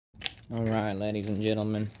Alright, ladies and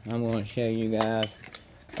gentlemen, I'm going to show you guys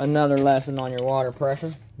another lesson on your water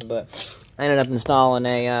pressure. But I ended up installing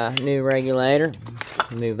a new regulator,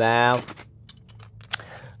 new valve.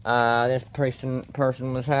 This person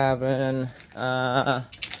was having, let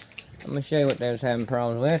me show you what they was having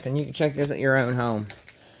problems with, and you can check this at your own home.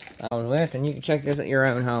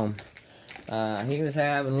 He was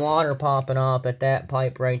having water popping off at that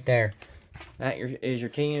pipe right there. That is your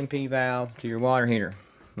TMP valve to your water heater.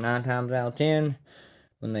 9 times out of 10,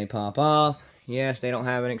 when they pop off, yes, they don't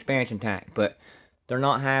have an expansion tank, but they're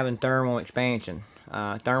not having thermal expansion.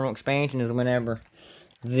 Thermal expansion is whenever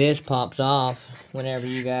this pops off, whenever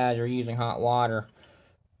you guys are using hot water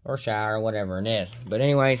or shower, or whatever it is. But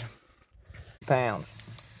anyways, pounds.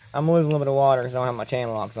 I'm losing a little bit of water because I don't have my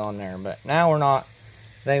channel locks on there, but now we're not.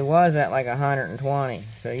 They was at like 120,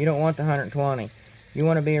 so you don't want the 120. You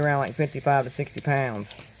want to be around like 55 to 60 pounds.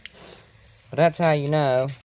 But that's how you know